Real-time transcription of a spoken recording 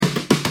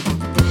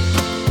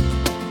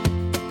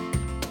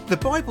The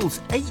Bible's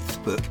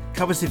 8th book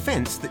covers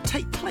events that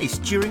take place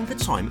during the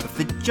time of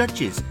the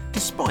Judges,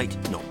 despite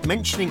not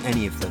mentioning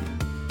any of them.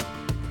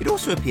 It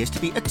also appears to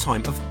be a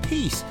time of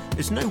peace,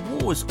 as no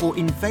wars or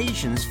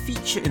invasions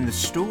feature in the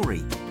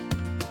story.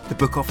 The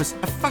book offers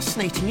a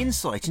fascinating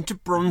insight into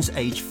Bronze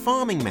Age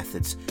farming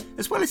methods,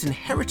 as well as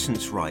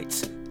inheritance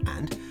rights,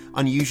 and,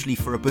 unusually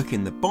for a book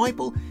in the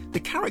Bible, the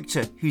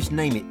character whose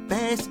name it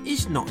bears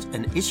is not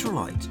an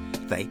Israelite.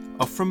 They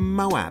are from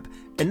Moab,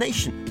 a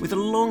nation with a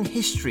long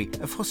history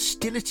of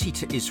hostility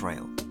to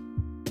Israel.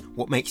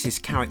 What makes this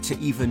character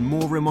even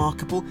more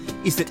remarkable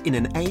is that in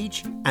an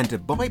age and a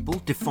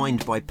Bible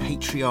defined by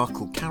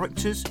patriarchal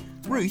characters,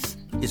 Ruth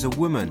is a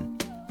woman.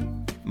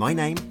 My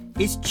name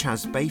is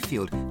Chaz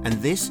Bayfield, and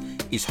this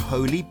is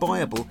Holy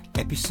Bible,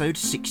 episode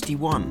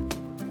 61,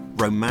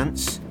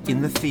 Romance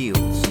in the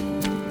Fields.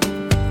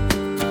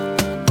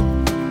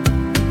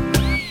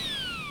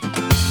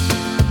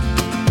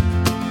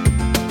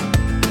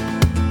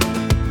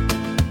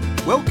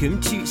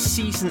 Welcome to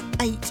Season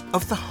 8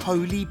 of the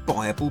Holy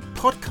Bible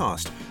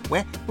podcast,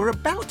 where we're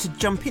about to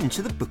jump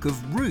into the book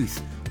of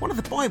Ruth, one of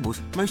the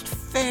Bible's most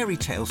fairy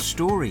tale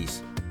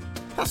stories.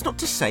 That's not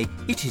to say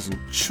it isn't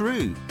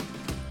true.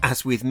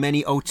 As with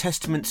many Old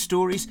Testament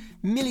stories,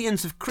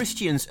 millions of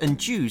Christians and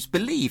Jews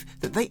believe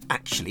that they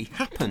actually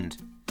happened.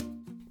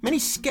 Many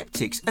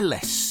skeptics are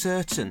less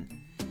certain.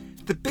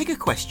 The bigger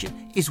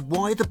question is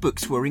why the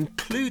books were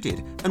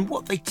included and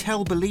what they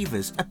tell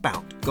believers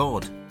about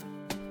God.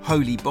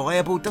 Holy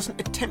Bible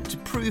doesn't attempt to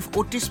prove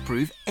or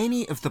disprove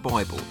any of the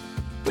Bible.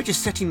 We're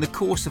just setting the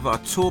course of our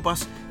tour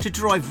bus to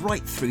drive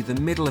right through the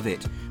middle of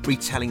it,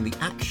 retelling the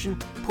action,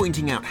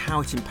 pointing out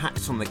how it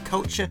impacts on the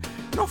culture,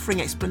 and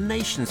offering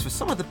explanations for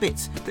some of the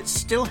bits that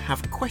still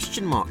have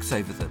question marks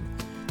over them.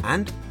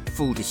 And,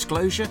 full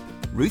disclosure,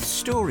 Ruth's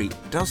story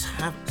does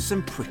have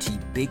some pretty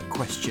big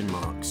question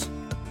marks.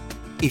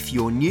 If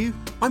you're new,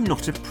 I'm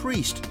not a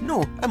priest,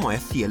 nor am I a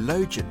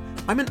theologian.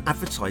 I'm an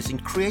advertising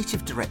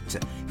creative director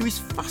who is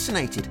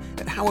fascinated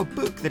at how a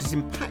book that has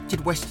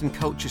impacted Western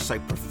culture so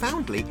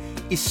profoundly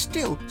is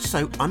still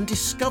so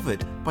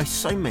undiscovered by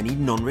so many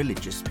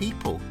non-religious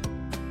people.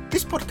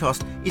 This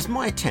podcast is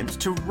my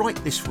attempt to right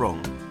this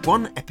wrong,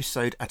 one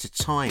episode at a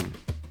time.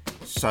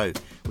 So,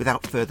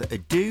 without further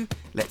ado,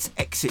 let's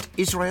exit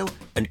Israel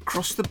and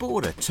cross the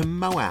border to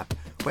Moab,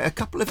 where a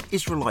couple of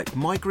Israelite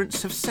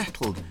migrants have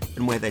settled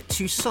and where their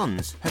 2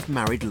 sons have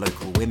married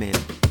local women.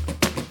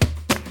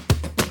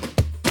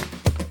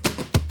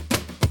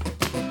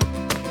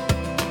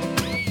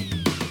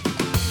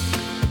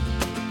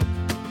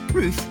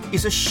 Ruth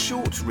is a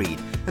short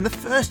read and the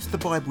first of the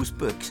Bible's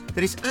books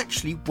that is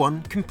actually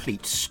one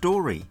complete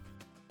story.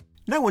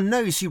 No one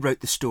knows who wrote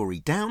the story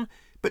down,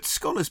 but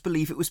scholars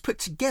believe it was put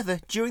together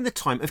during the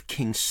time of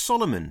King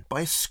Solomon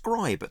by a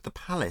scribe at the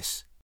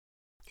palace.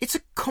 It's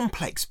a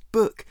complex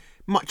book.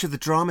 Much of the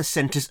drama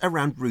centres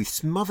around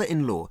Ruth's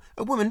mother-in-law,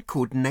 a woman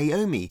called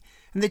Naomi,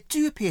 and there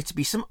do appear to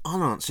be some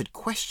unanswered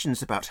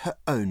questions about her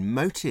own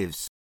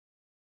motives.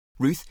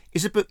 Ruth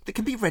is a book that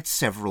can be read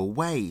several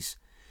ways.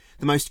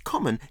 The most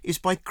common is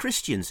by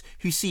Christians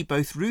who see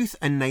both Ruth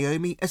and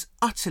Naomi as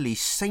utterly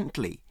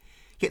saintly.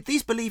 Yet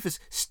these believers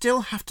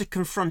still have to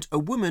confront a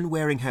woman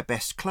wearing her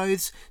best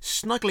clothes,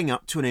 snuggling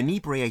up to an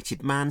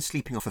inebriated man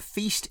sleeping off a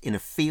feast in a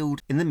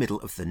field in the middle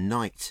of the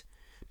night.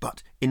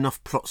 But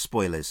enough plot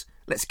spoilers,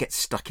 let's get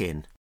stuck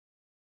in.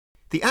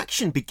 The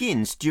action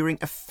begins during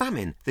a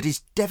famine that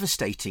is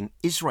devastating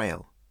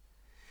Israel.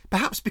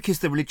 Perhaps because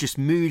the religious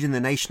mood in the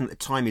nation at the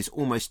time is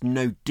almost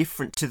no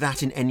different to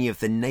that in any of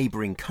the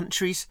neighbouring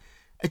countries,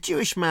 a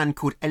Jewish man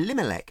called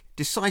Elimelech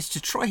decides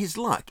to try his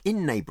luck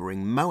in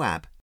neighbouring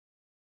Moab.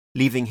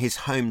 Leaving his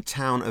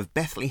hometown of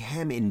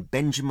Bethlehem in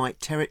Benjamite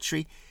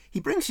territory, he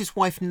brings his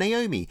wife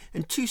Naomi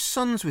and 2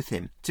 sons with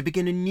him to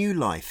begin a new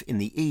life in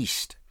the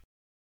east.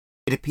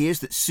 It appears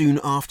that soon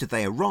after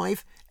they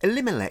arrive,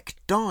 Elimelech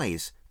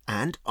dies,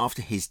 and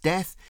after his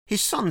death,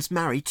 his sons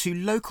marry 2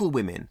 local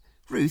women,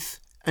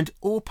 Ruth and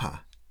Orpah.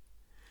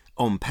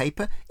 On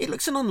paper, it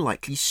looks an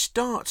unlikely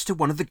start to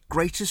one of the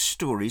greatest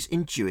stories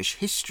in Jewish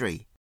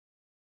history.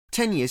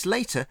 10 years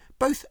later,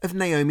 both of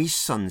Naomi's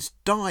sons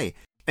die,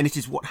 and it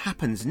is what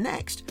happens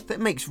next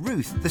that makes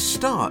Ruth the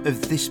star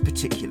of this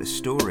particular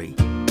story.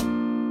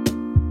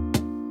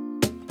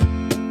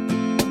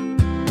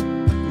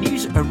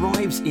 News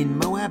arrives in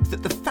Moab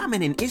that the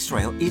famine in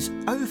Israel is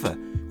over,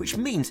 which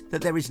means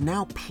that there is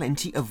now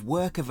plenty of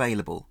work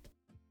available.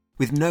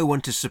 With no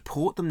one to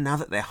support them now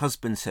that their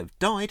husbands have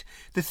died,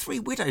 the 3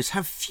 widows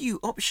have few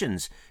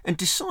options and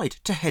decide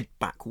to head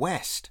back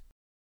west.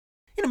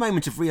 In a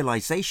moment of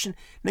realisation,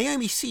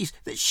 Naomi sees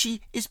that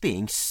she is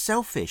being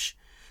selfish.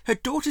 Her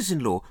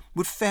daughters-in-law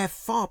would fare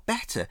far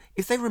better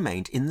if they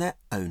remained in their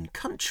own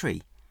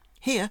country.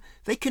 Here,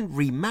 they can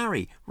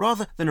remarry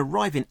rather than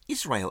arrive in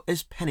Israel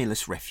as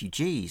penniless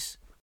refugees.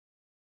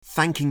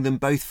 Thanking them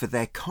both for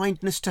their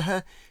kindness to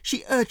her,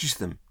 she urges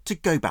them to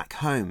go back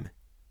home.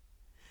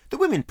 The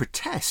women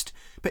protest,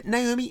 but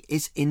Naomi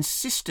is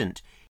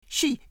insistent.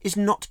 she is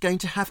not going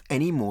to have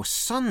any more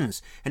sons,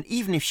 and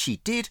even if she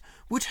did,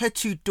 would her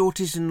 2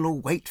 daughters-in-law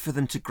wait for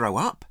them to grow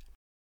up?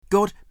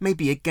 God may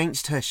be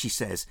against her, she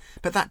says,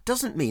 but that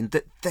doesn't mean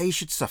that they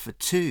should suffer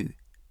too.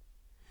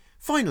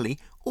 Finally,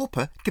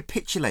 Orpah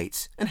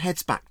capitulates and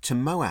heads back to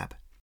Moab.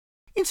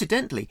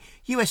 Incidentally,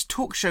 US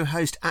talk show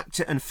host,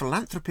 actor and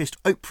philanthropist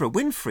Oprah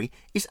Winfrey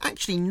is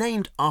actually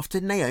named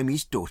after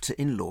Naomi's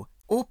daughter-in-law,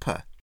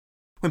 Orpah.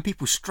 When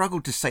people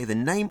struggled to say the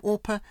name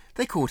Orpah,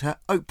 they called her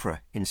Oprah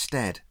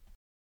instead.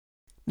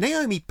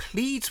 Naomi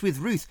pleads with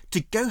Ruth to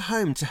go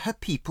home to her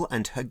people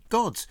and her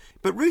gods,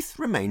 but Ruth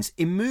remains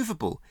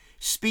immovable,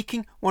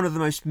 speaking one of the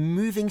most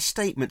moving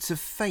statements of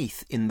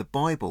faith in the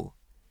Bible.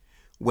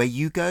 Where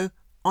you go,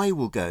 I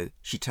will go,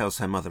 she tells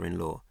her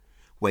mother-in-law.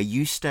 Where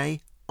you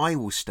stay, I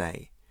will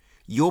stay.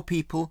 Your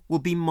people will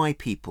be my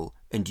people,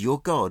 and your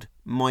God,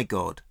 my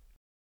God.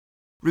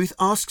 Ruth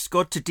asks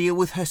God to deal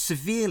with her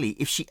severely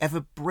if she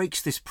ever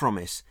breaks this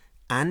promise,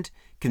 and,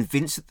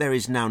 convinced that there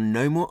is now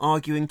no more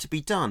arguing to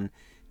be done,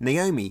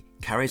 Naomi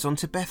carries on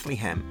to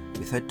Bethlehem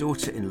with her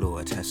daughter-in-law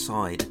at her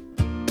side.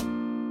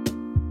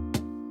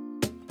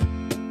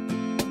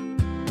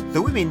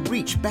 The women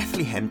reach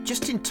Bethlehem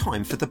just in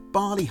time for the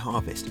barley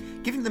harvest,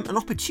 giving them an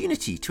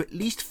opportunity to at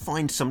least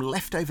find some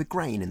leftover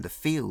grain in the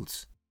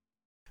fields.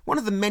 One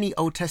of the many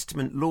Old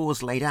Testament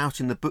laws laid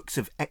out in the books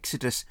of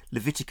Exodus,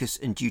 Leviticus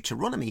and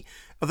Deuteronomy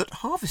are that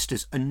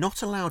harvesters are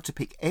not allowed to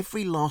pick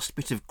every last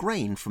bit of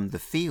grain from the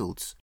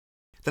fields.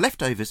 The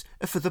leftovers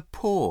are for the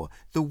poor,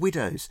 the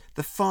widows,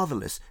 the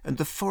fatherless and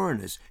the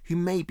foreigners who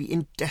may be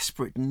in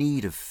desperate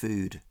need of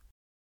food.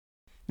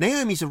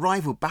 Naomi's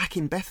arrival back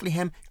in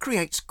Bethlehem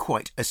creates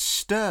quite a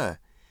stir.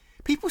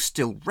 People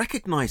still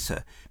recognise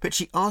her, but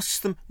she asks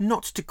them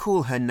not to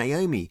call her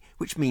Naomi,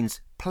 which means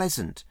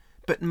pleasant,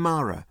 but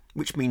Mara,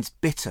 which means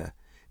bitter,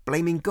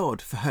 blaming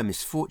God for her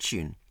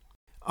misfortune.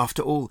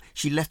 After all,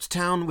 she left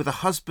town with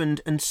a husband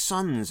and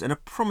sons and a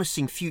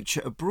promising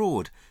future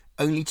abroad,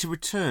 only to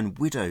return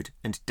widowed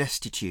and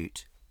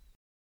destitute.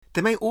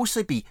 There may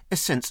also be a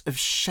sense of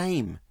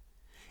shame.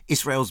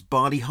 Israel's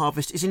barley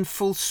harvest is in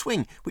full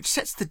swing, which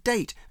sets the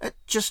date at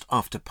just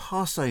after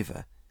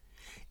Passover.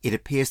 It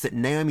appears that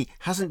Naomi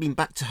hasn't been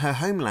back to her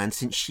homeland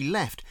since she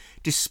left,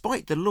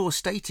 despite the law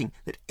stating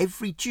that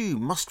every Jew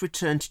must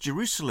return to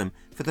Jerusalem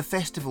for the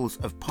festivals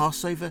of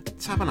Passover,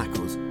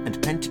 Tabernacles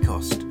and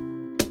Pentecost.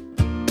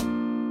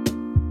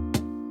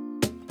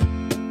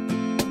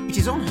 It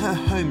is on her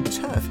home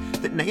turf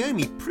that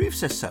Naomi proves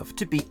herself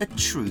to be a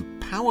true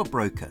power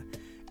broker,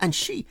 and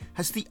she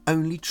has the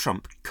only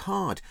trump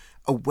card,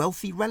 a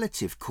wealthy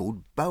relative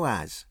called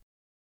Boaz.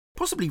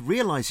 Possibly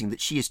realising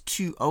that she is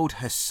too old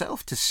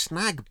herself to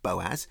snag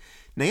Boaz,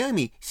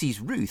 Naomi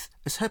sees Ruth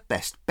as her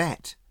best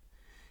bet.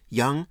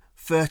 Young,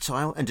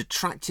 fertile and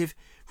attractive,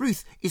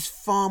 Ruth is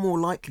far more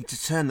likely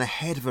to turn the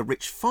head of a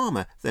rich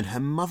farmer than her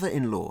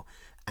mother-in-law,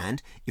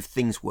 and if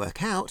things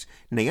work out,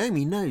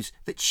 Naomi knows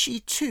that she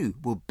too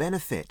will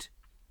benefit.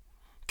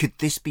 Could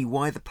this be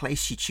why the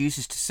place she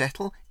chooses to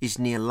settle is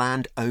near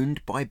land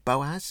owned by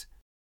Boaz?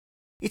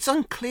 It's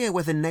unclear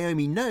whether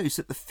Naomi knows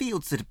that the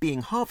fields that are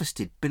being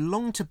harvested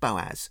belong to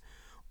Boaz.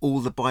 All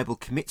the Bible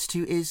commits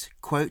to is,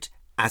 quote,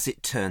 as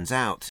it turns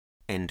out,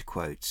 end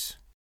quotes.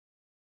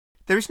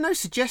 There is no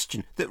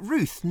suggestion that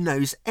Ruth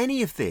knows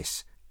any of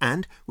this,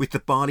 and with the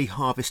barley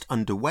harvest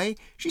underway,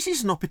 she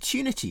sees an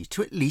opportunity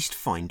to at least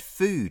find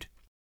food.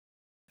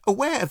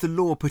 Aware of the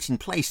law put in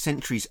place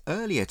centuries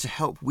earlier to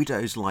help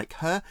widows like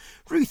her,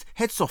 Ruth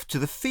heads off to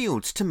the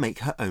fields to make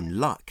her own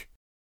luck.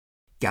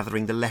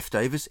 Gathering the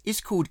leftovers is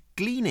called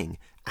gleaning,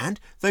 and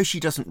though she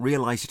doesn't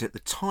realise it at the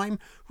time,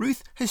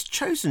 Ruth has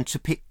chosen to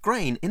pick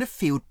grain in a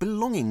field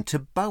belonging to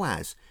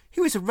Boaz,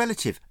 who is a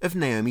relative of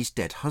Naomi's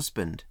dead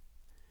husband.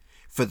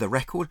 For the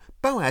record,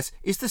 Boaz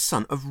is the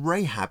son of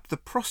Rahab the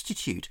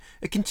prostitute,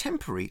 a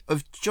contemporary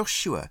of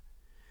Joshua.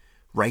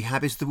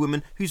 Rahab is the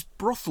woman whose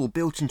brothel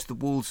built into the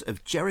walls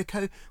of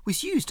Jericho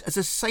was used as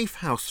a safe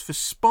house for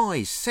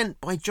spies sent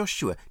by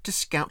Joshua to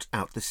scout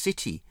out the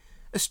city,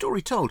 a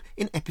story told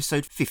in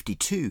episode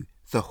 52,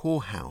 The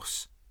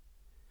Whorehouse.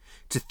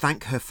 To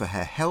thank her for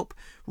her help,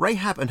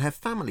 Rahab and her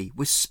family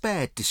were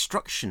spared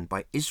destruction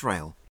by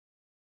Israel.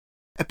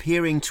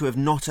 Appearing to have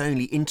not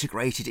only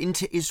integrated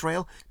into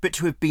Israel, but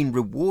to have been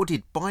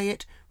rewarded by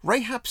it,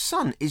 Rahab's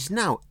son is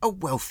now a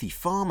wealthy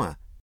farmer.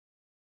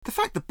 The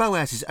fact that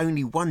Boaz is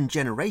only one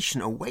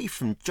generation away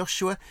from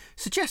Joshua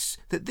suggests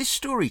that this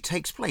story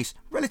takes place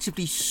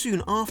relatively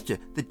soon after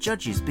the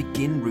judges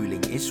begin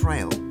ruling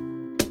Israel.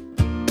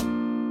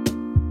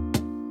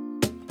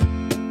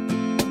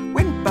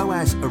 When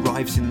Boaz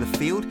arrives in the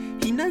field,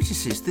 he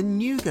notices the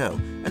new girl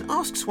and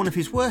asks one of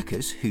his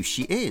workers who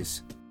she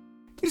is.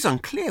 It is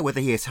unclear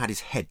whether he has had his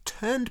head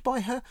turned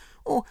by her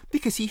or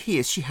because he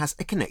hears she has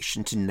a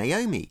connection to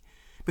Naomi,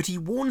 but he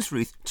warns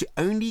Ruth to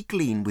only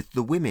glean with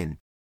the women.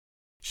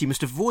 She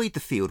must avoid the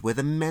field where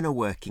the men are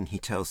working, he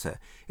tells her,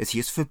 as he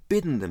has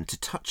forbidden them to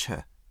touch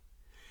her.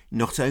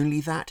 Not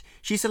only that,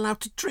 she is allowed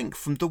to drink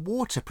from the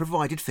water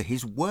provided for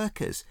his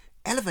workers,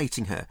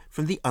 elevating her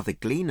from the other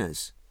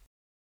gleaners.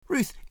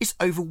 Ruth is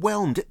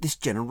overwhelmed at this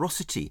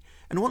generosity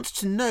and wants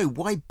to know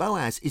why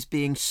Boaz is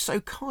being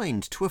so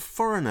kind to a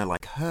foreigner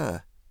like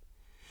her.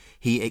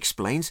 He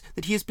explains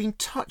that he has been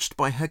touched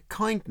by her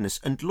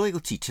kindness and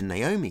loyalty to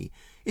Naomi,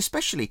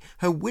 especially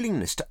her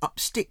willingness to up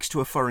sticks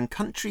to a foreign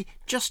country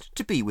just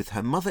to be with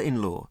her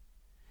mother-in-law.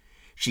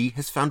 She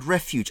has found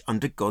refuge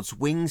under God's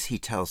wings, he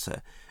tells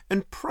her,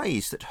 and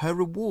prays that her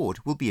reward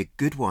will be a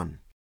good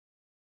one.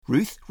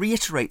 Ruth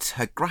reiterates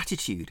her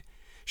gratitude.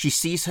 She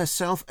sees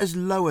herself as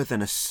lower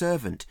than a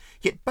servant,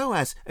 yet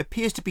Boaz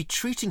appears to be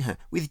treating her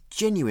with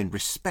genuine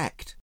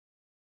respect.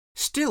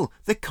 Still,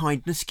 the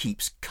kindness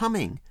keeps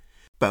coming.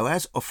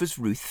 Boaz offers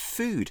Ruth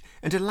food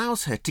and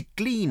allows her to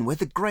glean where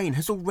the grain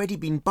has already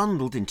been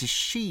bundled into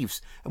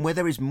sheaves and where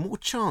there is more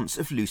chance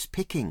of loose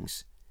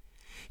pickings.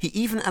 He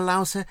even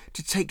allows her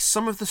to take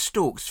some of the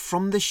stalks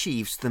from the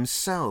sheaves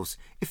themselves,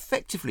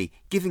 effectively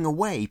giving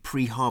away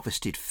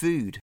pre-harvested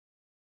food.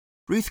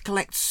 Ruth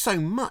collects so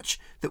much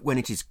that when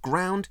it is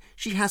ground,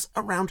 she has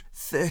around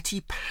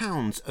 30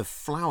 pounds of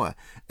flour,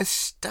 a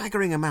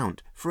staggering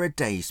amount for a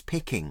day's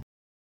picking.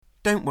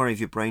 Don't worry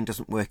if your brain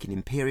doesn't work in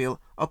Imperial,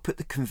 I'll put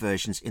the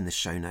conversions in the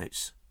show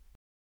notes.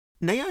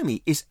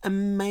 Naomi is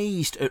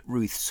amazed at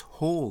Ruth's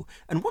haul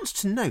and wants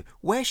to know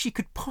where she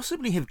could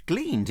possibly have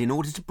gleaned in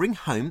order to bring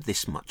home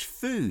this much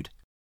food.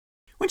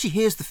 When she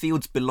hears the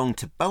fields belong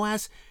to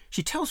Boaz,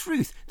 she tells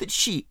Ruth that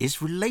she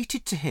is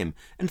related to him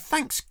and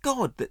thanks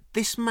God that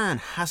this man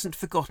hasn't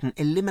forgotten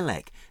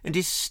Elimelech and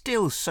is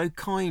still so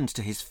kind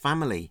to his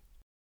family.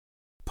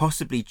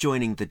 Possibly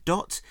joining the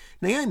dots,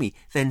 Naomi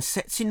then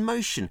sets in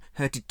motion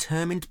her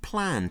determined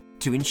plan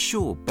to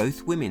ensure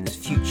both women's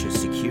future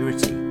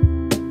security.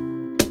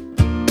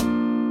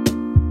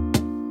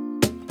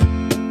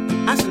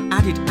 As an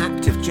added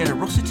act of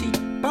generosity,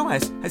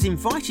 Boaz has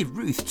invited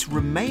Ruth to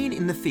remain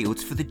in the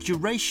fields for the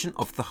duration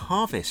of the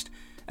harvest,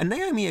 and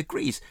Naomi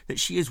agrees that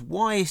she is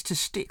wise to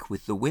stick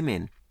with the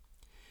women.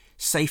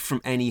 Safe from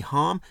any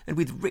harm and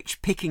with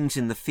rich pickings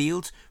in the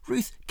fields,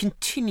 Ruth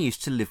continues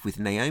to live with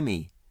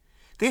Naomi.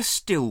 They are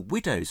still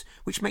widows,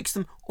 which makes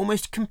them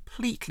almost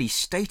completely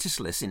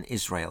statusless in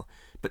Israel,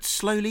 but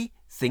slowly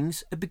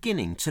things are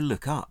beginning to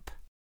look up.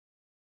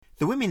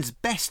 The women's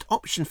best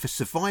option for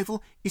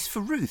survival is for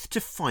Ruth to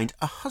find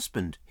a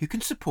husband who can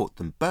support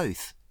them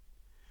both.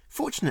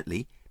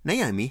 Fortunately,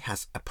 Naomi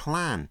has a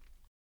plan.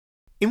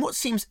 In what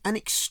seems an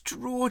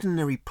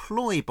extraordinary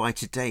ploy by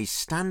today's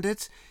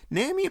standards,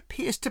 Naomi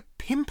appears to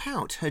pimp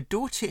out her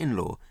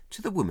daughter-in-law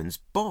to the woman's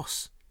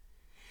boss.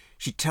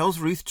 She tells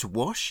Ruth to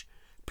wash,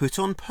 put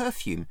on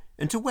perfume,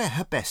 and to wear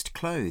her best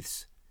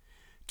clothes.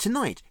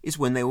 Tonight is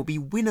when they will be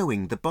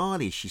winnowing the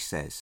barley, she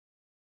says.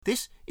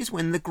 This is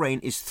when the grain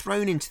is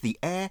thrown into the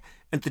air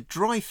and the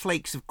dry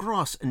flakes of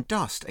grass and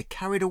dust are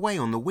carried away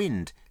on the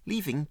wind,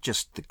 leaving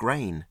just the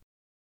grain.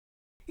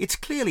 It's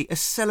clearly a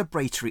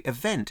celebratory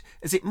event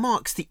as it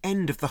marks the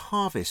end of the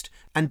harvest,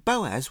 and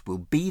Boaz will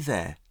be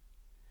there.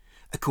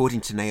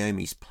 According to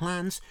Naomi's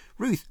plans,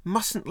 Ruth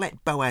mustn't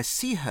let Boaz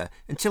see her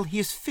until he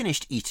has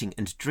finished eating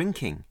and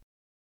drinking.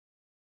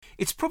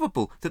 It's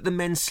probable that the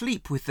men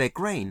sleep with their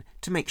grain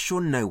to make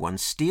sure no one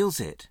steals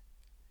it.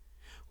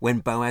 When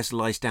Boaz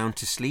lies down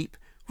to sleep,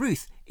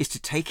 Ruth is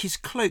to take his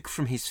cloak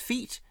from his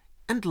feet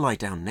and lie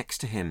down next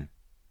to him.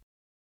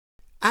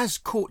 As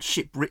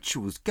courtship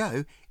rituals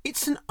go,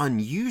 it's an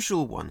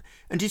unusual one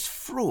and is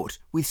fraught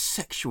with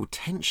sexual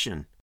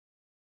tension.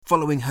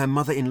 Following her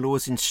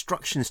mother-in-law's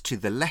instructions to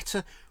the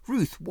letter,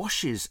 Ruth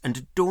washes and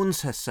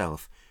adorns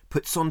herself,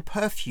 puts on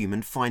perfume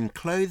and fine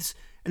clothes,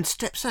 and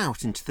steps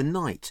out into the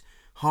night,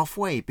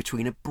 halfway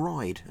between a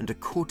bride and a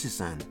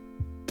courtesan.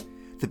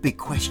 The big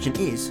question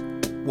is,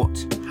 what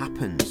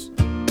happens?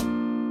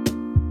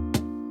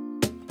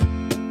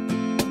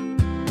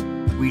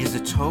 Readers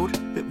are told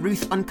that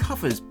Ruth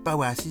uncovers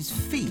Boaz's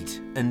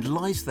feet and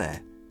lies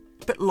there.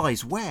 But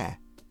lies where?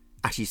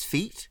 At his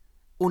feet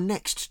or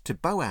next to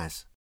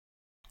Boaz?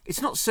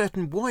 It's not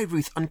certain why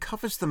Ruth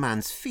uncovers the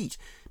man's feet,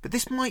 but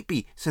this might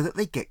be so that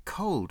they get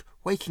cold,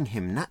 waking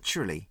him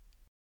naturally.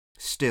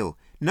 Still,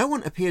 no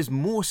one appears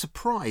more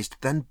surprised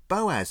than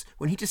Boaz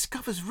when he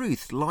discovers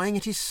Ruth lying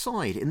at his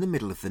side in the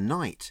middle of the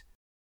night.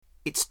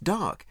 It's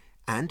dark,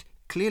 and,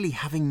 clearly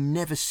having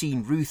never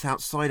seen Ruth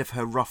outside of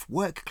her rough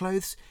work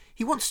clothes,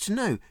 he wants to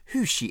know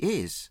who she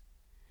is.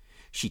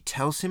 She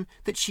tells him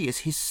that she is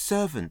his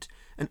servant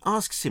and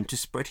asks him to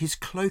spread his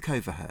cloak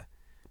over her,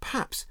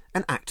 perhaps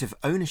an act of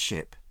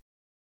ownership.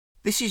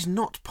 This is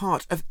not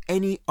part of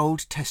any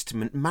Old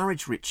Testament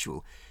marriage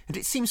ritual, and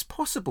it seems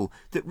possible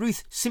that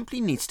Ruth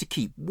simply needs to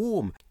keep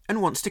warm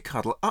and wants to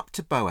cuddle up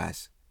to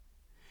Boaz.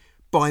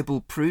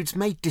 Bible prudes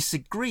may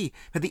disagree,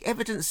 but the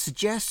evidence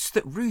suggests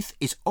that Ruth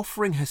is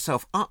offering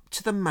herself up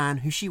to the man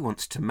who she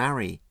wants to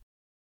marry.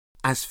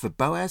 As for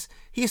Boaz,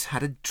 he has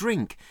had a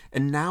drink,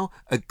 and now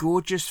a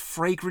gorgeous,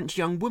 fragrant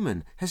young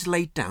woman has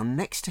laid down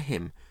next to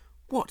him.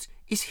 What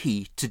is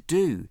he to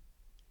do?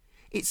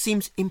 It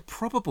seems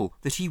improbable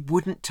that he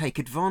wouldn't take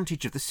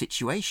advantage of the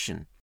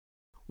situation.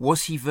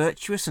 Was he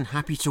virtuous and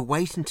happy to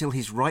wait until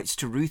his rights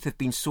to Ruth have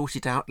been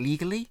sorted out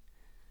legally?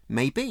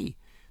 Maybe,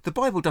 The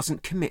Bible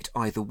doesn't commit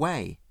either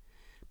way.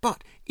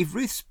 But if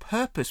Ruth's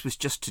purpose was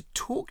just to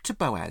talk to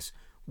Boaz,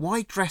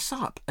 why dress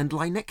up and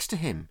lie next to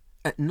him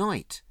at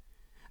night?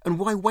 And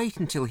why wait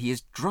until he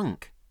is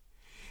drunk?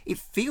 It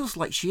feels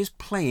like she is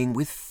playing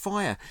with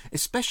fire,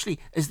 especially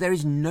as there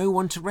is no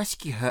one to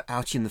rescue her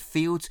out in the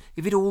fields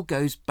if it all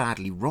goes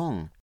badly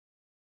wrong.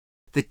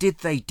 The did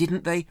they,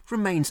 didn't they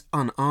remains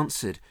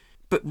unanswered,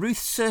 but Ruth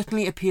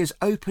certainly appears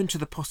open to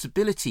the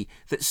possibility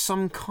that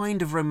some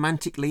kind of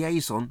romantic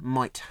liaison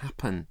might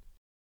happen.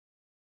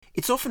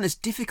 It's often as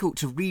difficult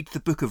to read the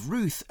book of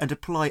Ruth and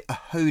apply a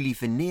holy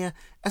veneer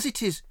as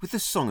it is with the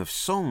Song of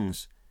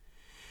Songs.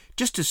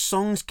 Just as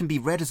songs can be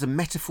read as a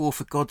metaphor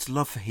for God's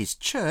love for his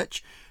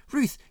church,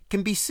 Ruth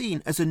can be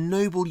seen as a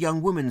noble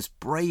young woman's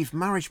brave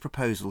marriage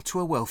proposal to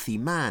a wealthy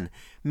man,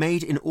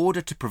 made in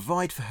order to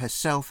provide for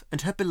herself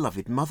and her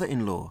beloved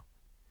mother-in-law.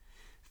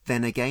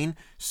 Then again,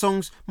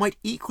 songs might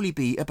equally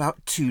be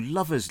about two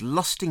lovers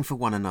lusting for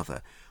one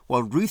another,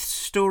 while Ruth's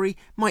story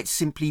might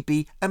simply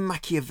be a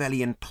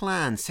Machiavellian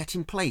plan set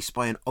in place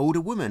by an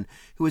older woman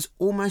who has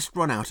almost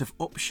run out of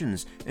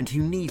options and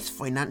who needs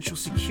financial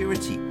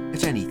security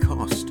at any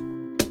cost.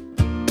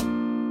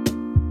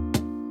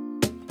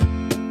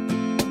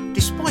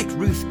 Despite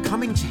Ruth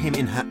coming to him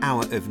in her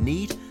hour of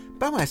need,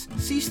 Boaz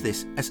sees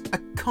this as a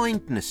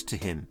kindness to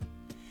him.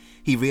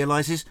 He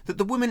realises that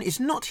the woman is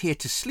not here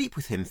to sleep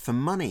with him for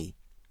money.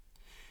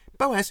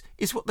 Boaz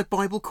is what the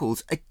Bible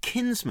calls a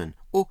kinsman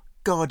or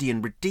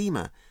guardian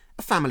redeemer,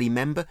 a family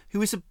member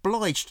who is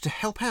obliged to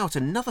help out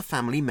another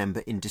family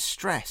member in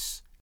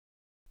distress.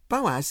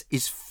 Boaz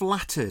is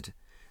flattered.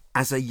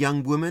 As a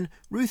young woman,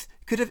 Ruth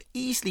could have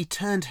easily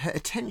turned her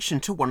attention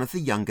to one of the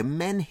younger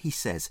men, he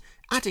says,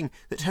 adding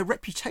that her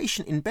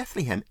reputation in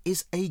Bethlehem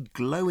is a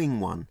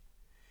glowing one.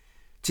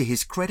 To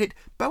his credit,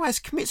 Boaz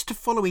commits to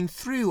following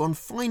through on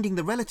finding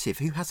the relative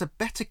who has a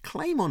better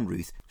claim on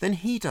Ruth than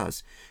he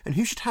does, and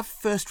who should have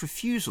first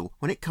refusal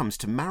when it comes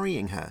to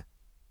marrying her.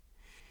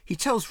 He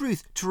tells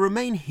Ruth to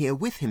remain here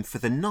with him for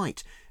the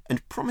night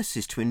and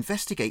promises to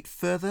investigate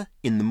further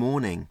in the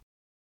morning.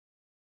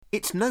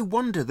 It's no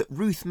wonder that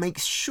Ruth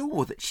makes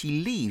sure that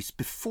she leaves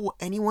before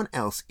anyone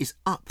else is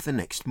up the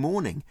next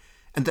morning,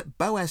 and that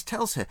Boaz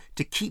tells her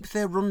to keep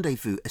their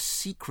rendezvous a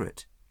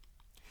secret.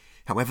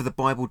 However the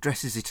Bible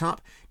dresses it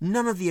up,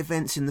 none of the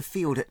events in the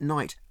field at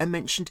night are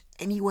mentioned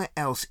anywhere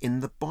else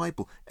in the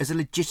Bible as a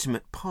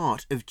legitimate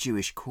part of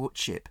Jewish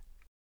courtship.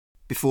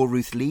 Before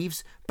Ruth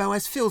leaves,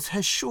 Boaz fills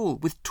her shawl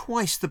with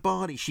twice the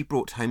barley she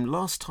brought home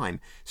last time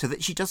so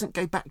that she doesn't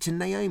go back to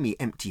Naomi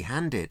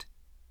empty-handed.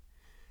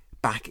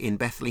 Back in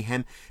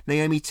Bethlehem,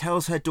 Naomi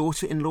tells her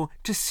daughter-in-law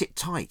to sit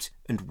tight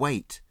and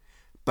wait.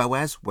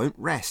 Boaz won't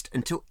rest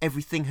until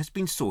everything has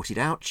been sorted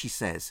out, she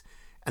says,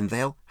 and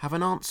they'll have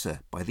an answer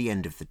by the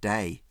end of the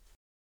day.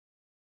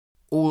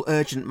 All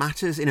urgent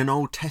matters in an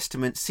Old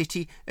Testament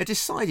city are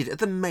decided at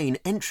the main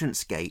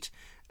entrance gate,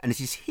 and it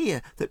is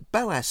here that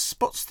Boaz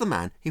spots the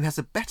man who has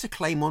a better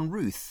claim on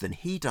Ruth than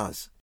he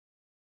does.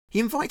 He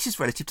invites his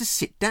relative to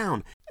sit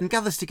down and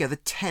gathers together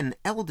 10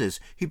 elders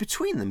who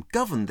between them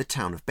govern the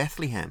town of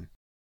Bethlehem.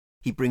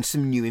 He brings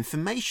some new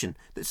information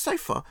that so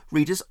far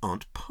readers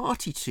aren't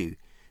party to.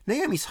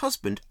 Naomi's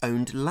husband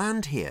owned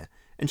land here,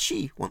 and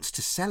she wants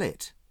to sell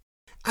it.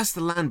 As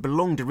the land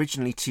belonged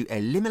originally to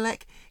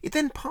Elimelech, it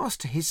then passed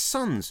to his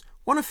sons,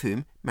 one of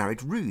whom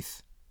married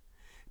Ruth.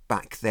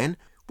 Back then,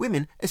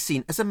 women are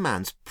seen as a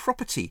man's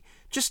property,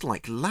 just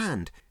like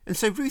land, and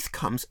so Ruth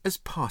comes as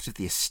part of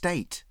the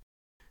estate.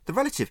 The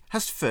relative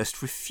has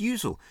first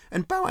refusal,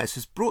 and Boaz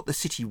has brought the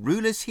city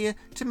rulers here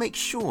to make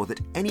sure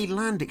that any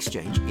land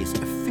exchange is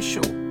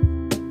official.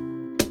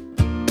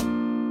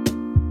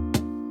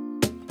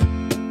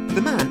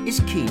 The man is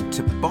keen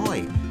to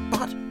buy,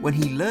 but when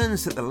he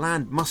learns that the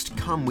land must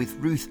come with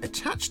Ruth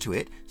attached to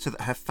it so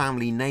that her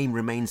family name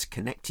remains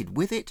connected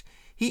with it,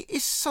 he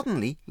is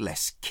suddenly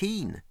less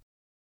keen.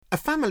 A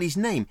family's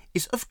name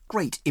is of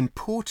great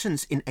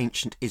importance in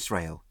ancient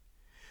Israel.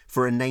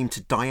 For a name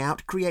to die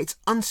out creates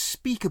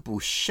unspeakable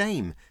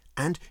shame,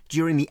 and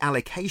during the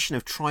allocation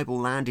of tribal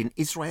land in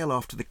Israel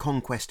after the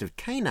conquest of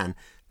Canaan,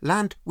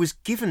 land was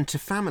given to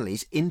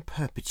families in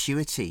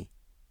perpetuity.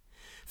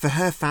 For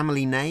her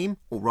family name,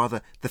 or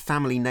rather the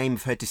family name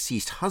of her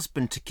deceased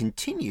husband, to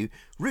continue,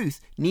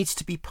 Ruth needs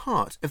to be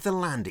part of the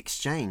land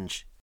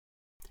exchange.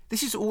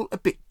 This is all a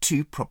bit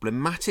too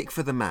problematic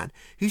for the man,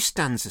 who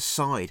stands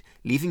aside,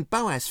 leaving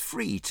Boaz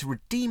free to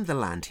redeem the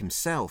land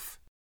himself.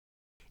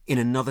 In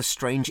another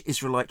strange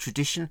Israelite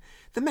tradition,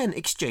 the men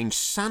exchange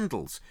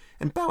sandals,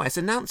 and Boaz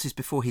announces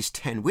before his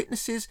 10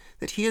 witnesses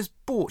that he has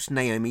bought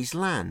Naomi's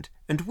land,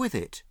 and with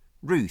it,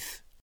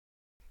 Ruth.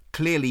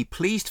 Clearly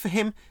pleased for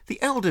him,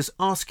 the elders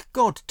ask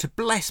God to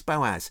bless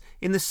Boaz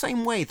in the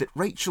same way that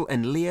Rachel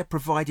and Leah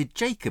provided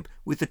Jacob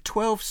with the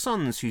 12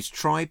 sons whose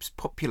tribes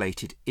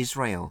populated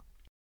Israel.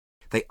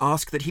 They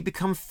ask that he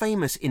become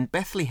famous in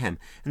Bethlehem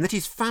and that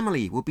his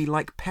family will be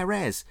like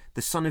Perez,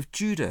 the son of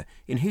Judah,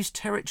 in whose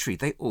territory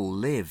they all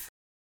live.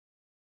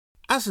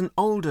 As an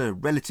older,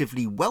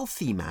 relatively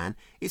wealthy man,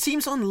 it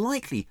seems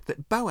unlikely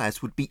that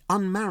Boaz would be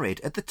unmarried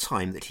at the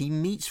time that he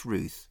meets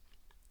Ruth.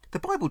 The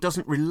Bible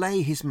doesn't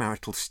relay his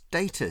marital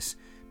status,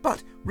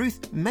 but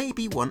Ruth may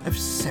be one of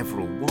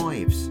several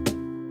wives.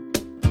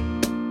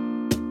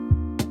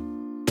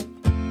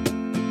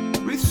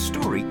 Ruth's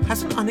story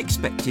has an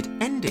unexpected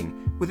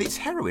ending, with its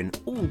heroine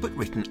all but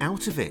written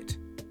out of it.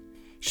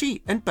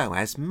 She and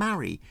Boaz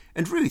marry,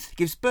 and Ruth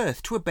gives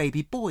birth to a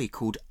baby boy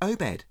called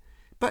Obed.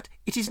 But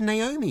it is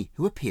Naomi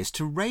who appears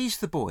to raise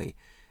the boy,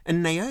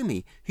 and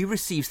Naomi who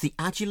receives the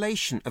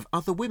adulation of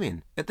other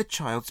women at the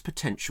child's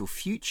potential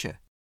future.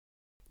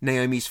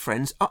 Naomi's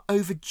friends are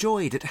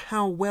overjoyed at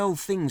how well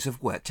things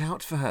have worked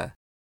out for her.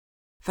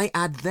 They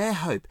add their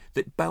hope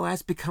that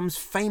Boaz becomes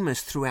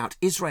famous throughout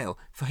Israel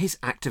for his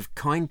act of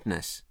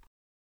kindness.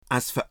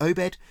 As for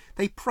Obed,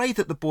 they pray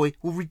that the boy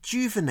will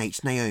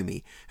rejuvenate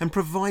Naomi and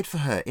provide for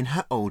her in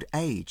her old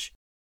age.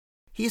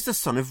 He is the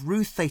son of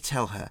Ruth, they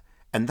tell her,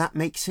 and that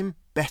makes him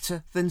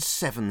better than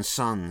 7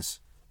 sons.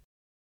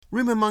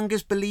 Rumour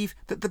mongers believe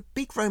that the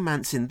big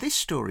romance in this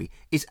story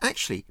is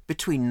actually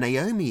between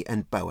Naomi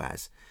and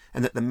Boaz,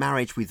 and that the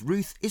marriage with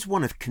Ruth is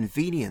one of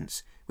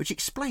convenience, which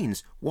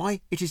explains why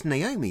it is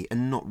Naomi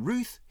and not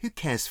Ruth who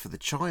cares for the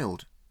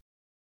child.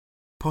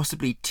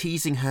 Possibly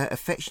teasing her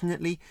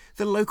affectionately,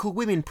 the local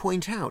women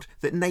point out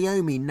that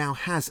Naomi now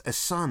has a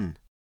son.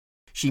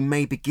 She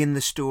may begin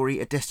the story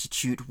a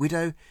destitute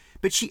widow,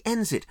 but she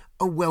ends it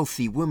a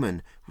wealthy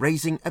woman,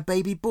 raising a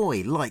baby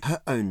boy like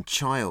her own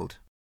child.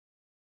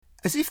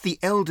 As if the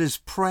elders'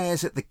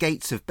 prayers at the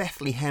gates of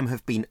Bethlehem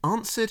have been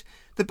answered,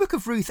 the book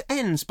of Ruth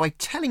ends by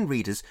telling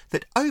readers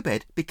that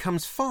Obed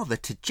becomes father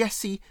to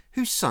Jesse,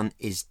 whose son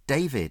is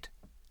David.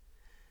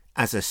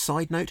 As a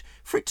side note,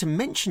 for it to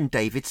mention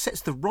David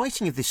sets the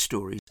writing of this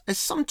story as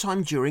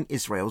sometime during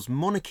Israel's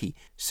monarchy,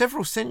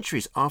 several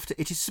centuries after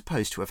it is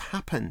supposed to have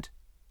happened.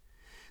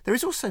 There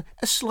is also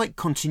a slight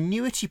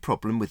continuity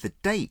problem with the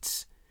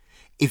dates.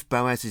 If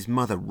Boaz's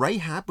mother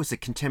Rahab was a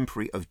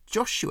contemporary of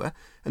Joshua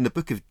and the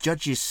book of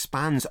Judges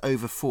spans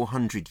over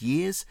 400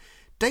 years,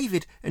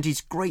 David and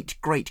his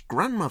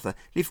great-great-grandmother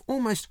live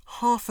almost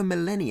half a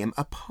millennium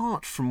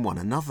apart from one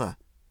another.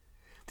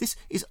 This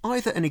is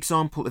either an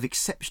example of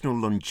exceptional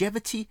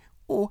longevity,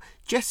 or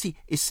Jesse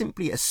is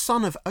simply a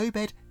son of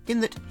Obed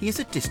in that he is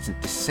a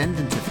distant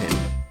descendant of him.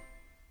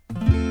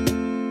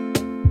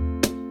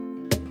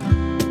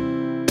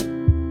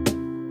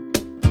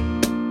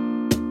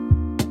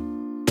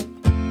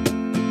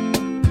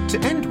 To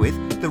end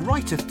with, the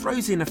writer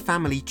throws in a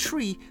family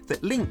tree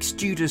that links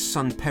Judah's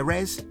son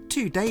Perez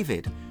to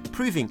David,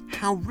 proving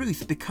how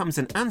Ruth becomes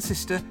an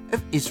ancestor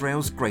of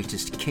Israel's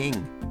greatest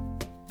king.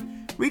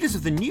 Readers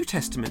of the New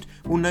Testament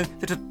will know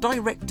that a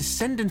direct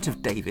descendant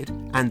of David,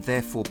 and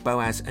therefore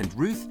Boaz and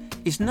Ruth,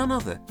 is none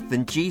other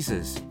than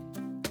Jesus.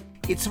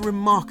 It's a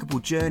remarkable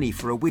journey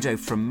for a widow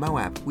from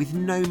Moab with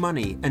no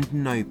money and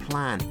no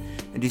plan,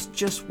 and is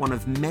just one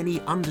of many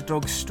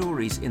underdog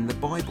stories in the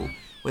Bible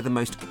where the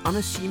most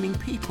unassuming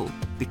people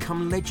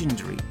become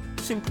legendary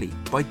simply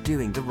by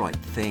doing the right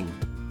thing.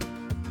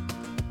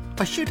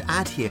 I should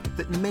add here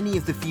that many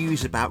of the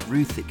views about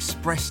Ruth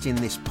expressed in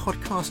this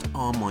podcast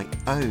are my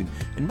own,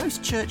 and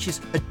most churches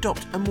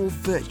adopt a more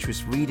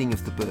virtuous reading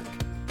of the book.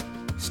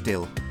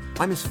 Still,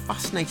 I'm as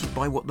fascinated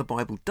by what the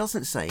Bible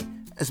doesn't say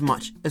as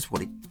much as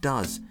what it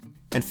does.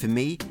 And for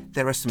me,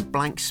 there are some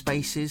blank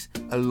spaces,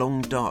 a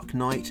long dark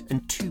night,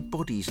 and 2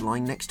 bodies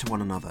lying next to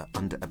one another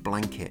under a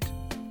blanket.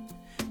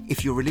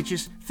 If you're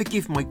religious,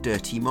 forgive my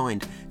dirty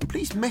mind, and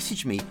please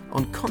message me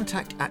on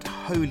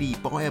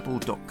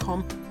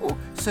contact@holybible.com or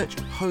search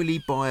Holy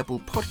Bible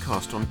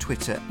Podcast on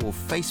Twitter or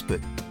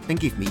Facebook and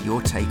give me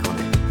your take on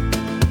it.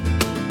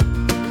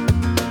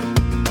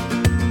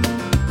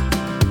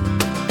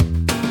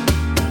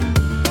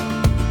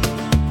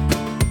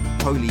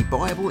 Holy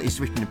Bible is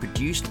written and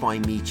produced by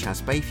me, Chas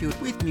Bayfield,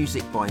 with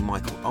music by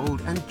Michael Old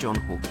and John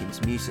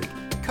Hawkins Music.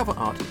 Cover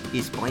art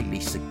is by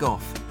Lisa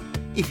Goff.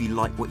 If you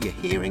like what you're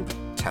hearing,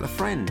 tell a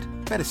friend.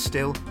 Better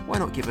still, why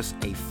not give us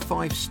a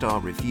 5-star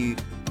review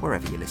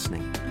wherever you're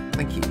listening?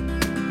 Thank you.